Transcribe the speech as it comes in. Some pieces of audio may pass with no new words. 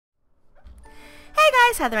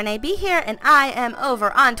Heather Renee B here, and I am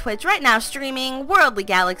over on Twitch right now streaming Worldly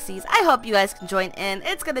Galaxies. I hope you guys can join in.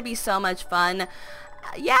 It's gonna be so much fun.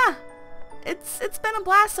 Yeah, it's been a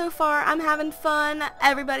blast so far. I'm having fun.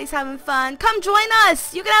 Everybody's having fun. Come join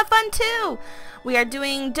us. You can have fun too. We are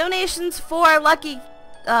doing donations for lucky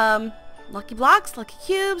blocks, lucky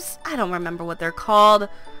cubes. I don't remember what they're called.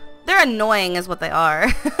 They're annoying is what they are.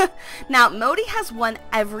 Now, Modi has won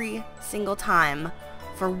every single time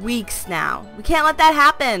for weeks now. We can't let that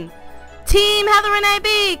happen. Team Heather Renee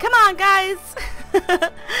B, come on guys.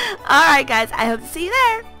 Alright guys, I hope to see you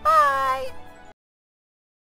there. Bye.